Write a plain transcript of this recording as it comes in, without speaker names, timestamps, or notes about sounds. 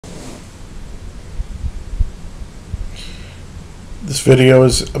This video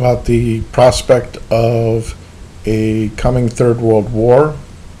is about the prospect of a coming Third World War.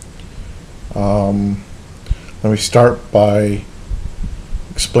 Let me start by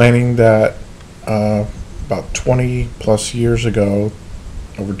explaining that about 20 plus years ago,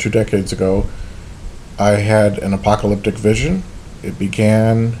 over 2 decades ago, I had an apocalyptic vision. It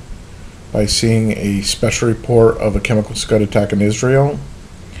began by seeing a special report of a chemical Scud attack in Israel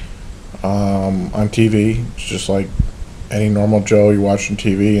on TV. It's just like any normal Joe you watch on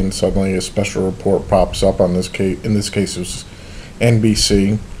TV, and suddenly a special report pops up. On this case, in this case, it was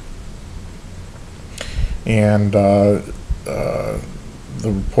NBC, and the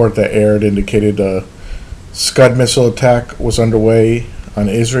report that aired indicated a Scud missile attack was underway on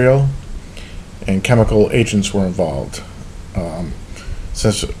Israel, and chemical agents were involved.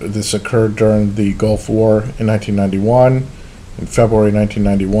 Since this occurred during the Gulf War in 1991, in February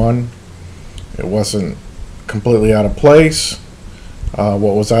 1991, it wasn't completely out of place. What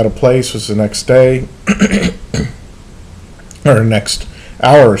was out of place was the next day, or next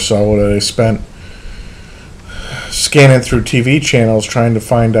hour or so, that I spent scanning through TV channels trying to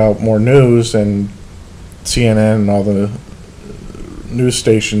find out more news, and CNN and all the news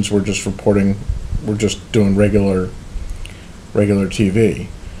stations were just reporting, were just doing regular TV.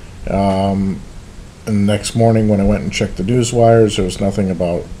 And the next morning when I went and checked the news wires, there was nothing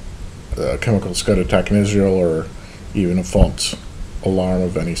about a chemical Scud attack in Israel or even a false alarm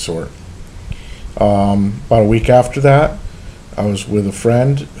of any sort. About a week after that, I was with a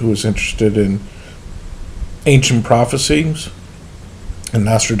friend who was interested in ancient prophecies and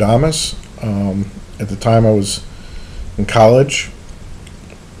Nostradamus. At the time I was in college,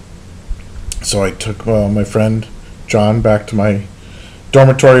 so I took my friend John back to my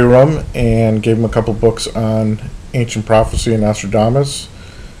dormitory room and gave him a couple books on ancient prophecy and Nostradamus.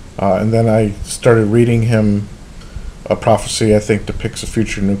 And then I started reading him a prophecy I think depicts a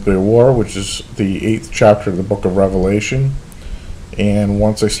future nuclear war, which is the 8th chapter of the book of Revelation. And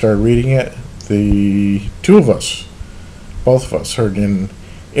once I started reading it, the two of us, both of us, heard an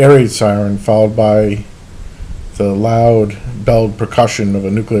air raid siren followed by the loud belled percussion of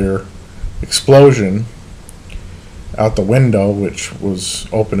a nuclear explosion out the window, which was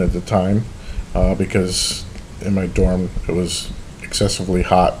open at the time because in my dorm it was excessively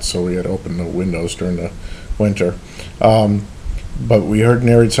hot, so we had to open the windows during the winter. But we heard an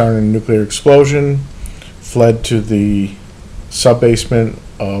air raid siren and a nuclear explosion, fled to the sub-basement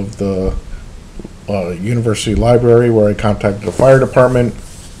of the university library, where I contacted the fire department,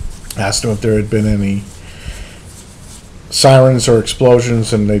 asked them if there had been any sirens or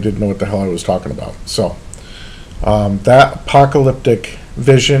explosions, and they didn't know what the hell I was talking about. So that apocalyptic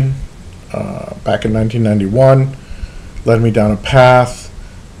vision back in 1991 led me down a path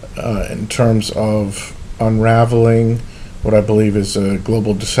in terms of unraveling what I believe is a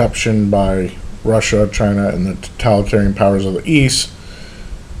global deception by Russia, China, and the totalitarian powers of the East,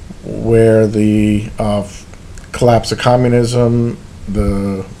 where the collapse of communism,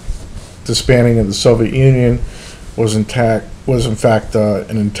 the disbanding of the Soviet Union was in fact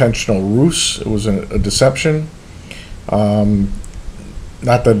an intentional ruse. It was a deception. Not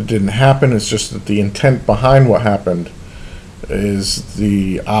that it didn't happen, it's just that the intent behind what happened is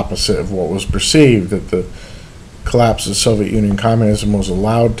the opposite of what was perceived, that the collapse of Soviet Union communism was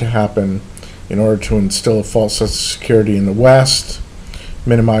allowed to happen in order to instill a false sense of security in the West,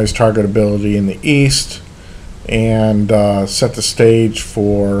 minimize targetability in the East, and set the stage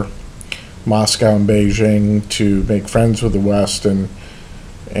for Moscow and Beijing to make friends with the West and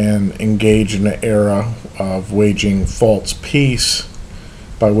engage in an era of waging false peace.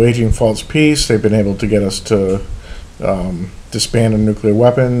 By waging false peace, they've been able to get us to disband our nuclear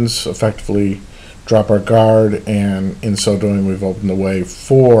weapons, effectively drop our guard, and in so doing we've opened the way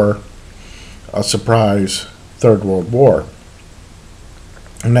for a surprise Third World War.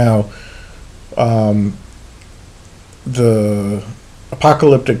 Now, the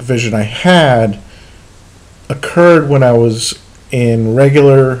apocalyptic vision I had occurred when I was in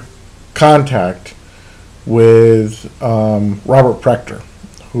regular contact with Robert Prechter,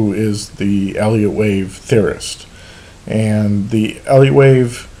 who is the Elliott wave theorist. And the Elliott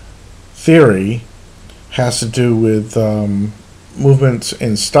wave theory has to do with movements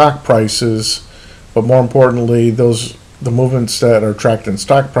in stock prices, but more importantly, the movements that are tracked in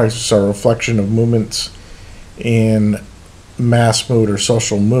stock prices are a reflection of movements in mass mood or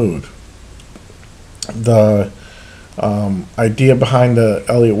social mood. The idea behind the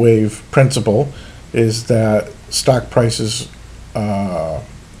Elliott wave principle is that stock prices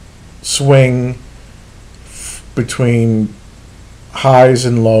swing between highs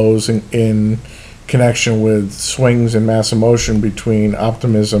and lows in connection with swings in mass motion between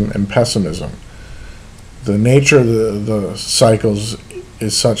optimism and pessimism. The nature of the cycles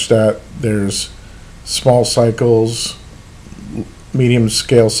is such that there's small cycles, medium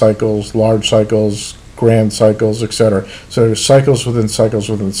scale cycles, large cycles, grand cycles, etc. So there's cycles within cycles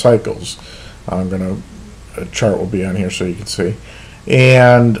within cycles. I'm going to, a chart will be on here so you can see.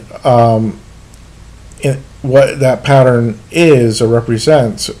 And what that pattern is or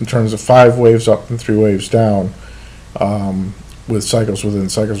represents in terms of 5 waves up and 3 waves down, with cycles within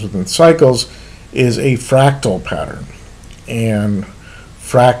cycles within cycles, is a fractal pattern. And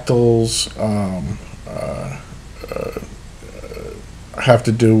fractals have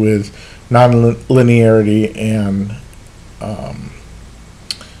to do with nonlinearity and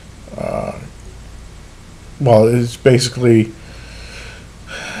well, it's basically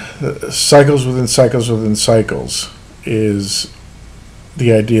cycles within cycles within cycles is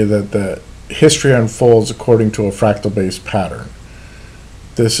the idea that the history unfolds according to a fractal-based pattern.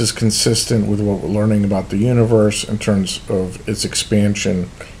 This is consistent with what we're learning about the universe in terms of its expansion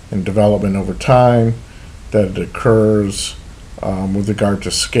and development over time, that it occurs with regard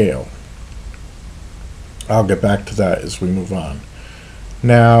to scale. I'll get back to that as we move on.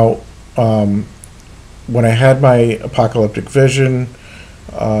 Now, when I had my apocalyptic vision,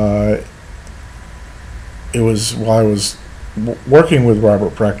 it was while I was working with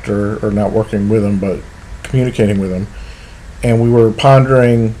Robert Prechter, or not working with him, but communicating with him, and we were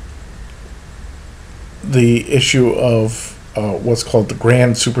pondering the issue of what's called the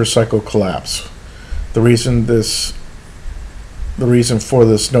grand supercycle collapse. The reason for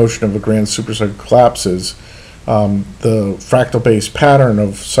this notion of a grand supercycle collapse is the fractal-based pattern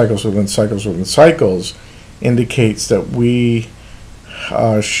of cycles within cycles within cycles indicates that we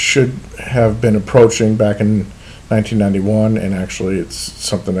should have been approaching back in 1991, and actually it's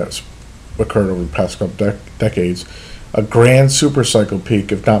something that's occurred over the past couple decades, a grand supercycle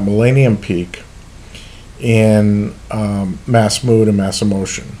peak, if not millennium peak, in mass mood and mass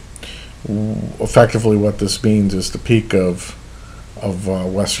emotion. Effectively what this means is the peak of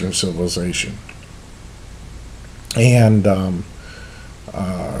Western civilization. And I'm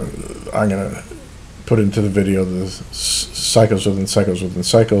going to put into the video the cycles within cycles within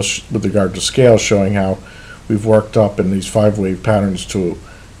cycles with regard to scale, showing how we've worked up in these 5-wave patterns to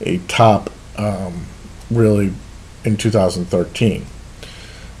a top really in 2013.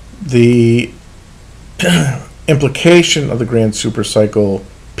 The implication of the grand supercycle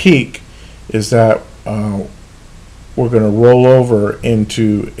peak is that we're going to roll over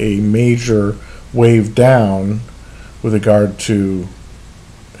into a major wave down with regard to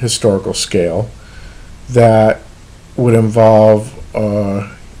historical scale that would involve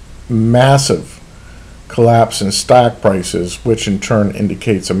a massive collapse in stock prices, which in turn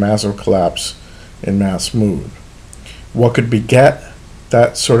indicates a massive collapse in mass mood. What could beget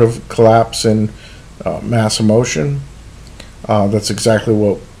that sort of collapse in mass emotion? That's exactly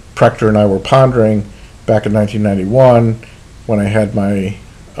what Prechter and I were pondering back in 1991 when I had my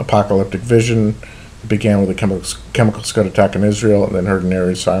apocalyptic vision. It began with a chemical Scud attack in Israel, and then heard an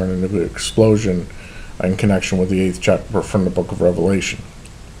area siren and a nuclear explosion in connection with the 8th chapter from the book of Revelation.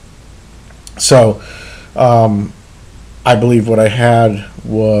 So I believe what I had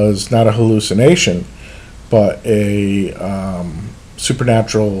was not a hallucination, but a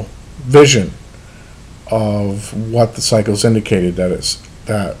supernatural vision of what the cycles indicated,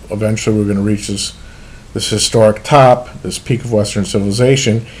 that eventually we're going to reach this historic top, this peak of Western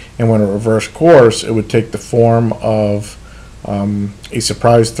civilization, and when it reversed course, it would take the form of a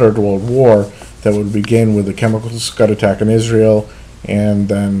surprise Third World War that would begin with a chemical Scud attack in Israel, and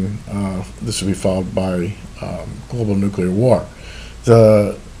then this would be followed by global nuclear war.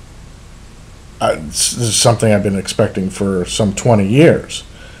 This is something I've been expecting for some 20 years.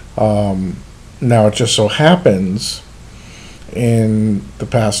 Now it just so happens in the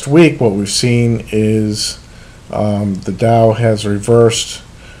past week what we've seen is the Dow has reversed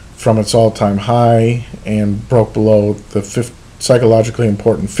from its all-time high and broke below the psychologically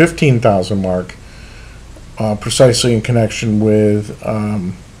important 15,000 mark, precisely in connection with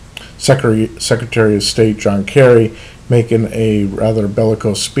Secretary of State John Kerry making a rather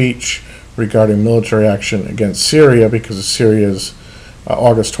bellicose speech regarding military action against Syria because of Syria's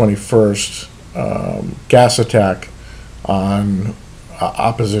August 21st gas attack on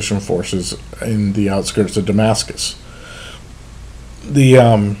opposition forces in the outskirts of Damascus.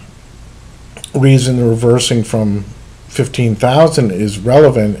 The reason the reversing from 15,000 is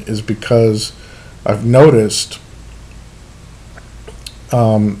relevant is because I've noticed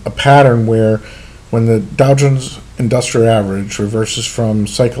a pattern where when the Dow Jones industrial average reverses from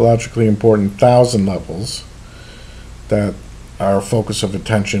psychologically important 1,000 levels that are a focus of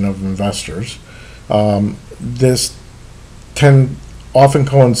attention of investors. This often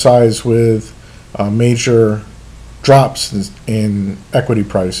coincides with major drops in equity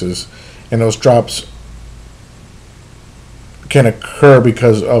prices, and those drops can occur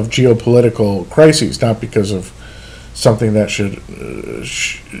because of geopolitical crises, not because of something that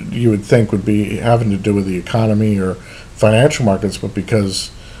you would think would be having to do with the economy or financial markets, but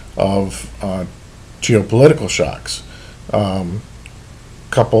because of geopolitical shocks.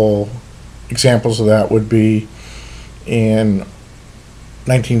 Couple examples of that would be in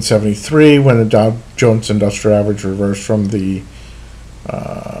 1973, when the Dow Jones Industrial Average reversed from the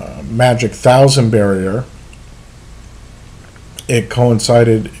magic 1,000 barrier. It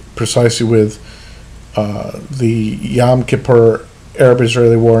coincided precisely with the Yom Kippur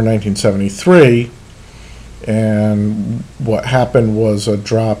Arab-Israeli War in 1973, and what happened was a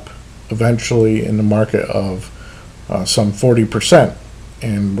drop eventually in the market of some 40%,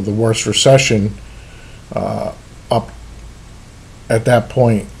 and the worst recession up at that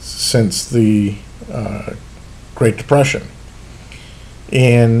point since the Great Depression.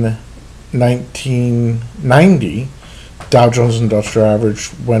 In 1990, Dow Jones Industrial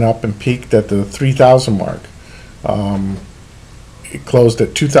Average went up and peaked at the 3,000 mark. It closed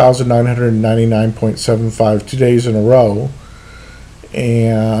at 2,999.75 2 days in a row,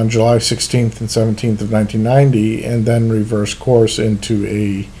 and on July 16th and 17th of 1990, and then reversed course into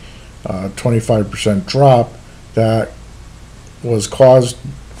a 25% drop that was caused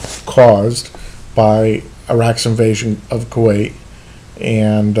by Iraq's invasion of Kuwait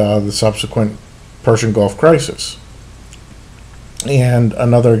and the subsequent Persian Gulf crisis. And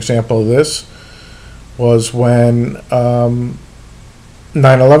another example of this was when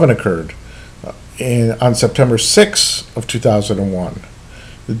 9/11 occurred. On September 6th of 2001,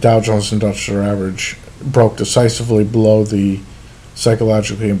 the Dow Jones Industrial Average broke decisively below the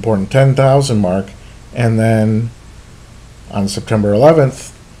psychologically important 10,000 mark, and then on September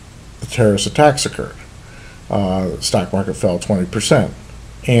 11th, the terrorist attacks occurred. The stock market fell 20%.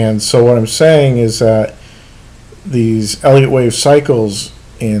 And so what I'm saying is that these Elliott wave cycles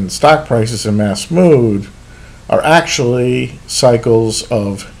in stock prices and mass mood are actually cycles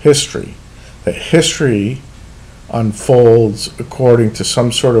of history. That history unfolds according to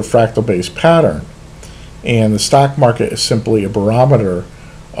some sort of fractal-based pattern, and the stock market is simply a barometer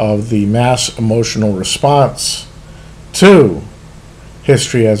of the mass emotional response to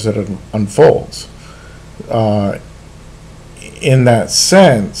history as it unfolds. In that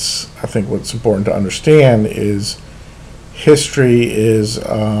sense, I think what's important to understand is history is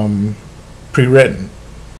pre-written.